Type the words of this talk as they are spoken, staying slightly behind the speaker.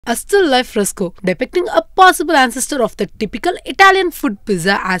A still life fresco depicting a possible ancestor of the typical Italian food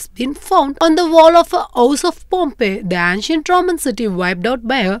pizza has been found on the wall of a house of Pompeii, the ancient Roman city wiped out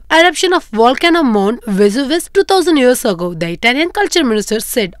by a eruption of volcano Mount Vesuvius 2000 years ago, the Italian culture minister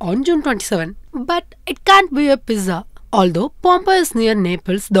said on June 27. But it can't be a pizza. Although Pompeii is near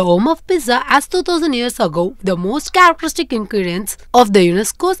Naples, the home of pizza, as 2000 years ago, the most characteristic ingredients of the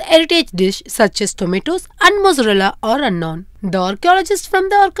UNESCO's heritage dish such as tomatoes and mozzarella are unknown. The archaeologists from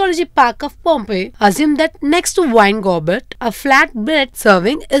the Archaeological Park of Pompeii assume that next to wine goblet, a flat bread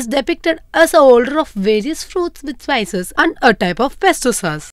serving is depicted as a holder of various fruits with spices and a type of pesto sauce.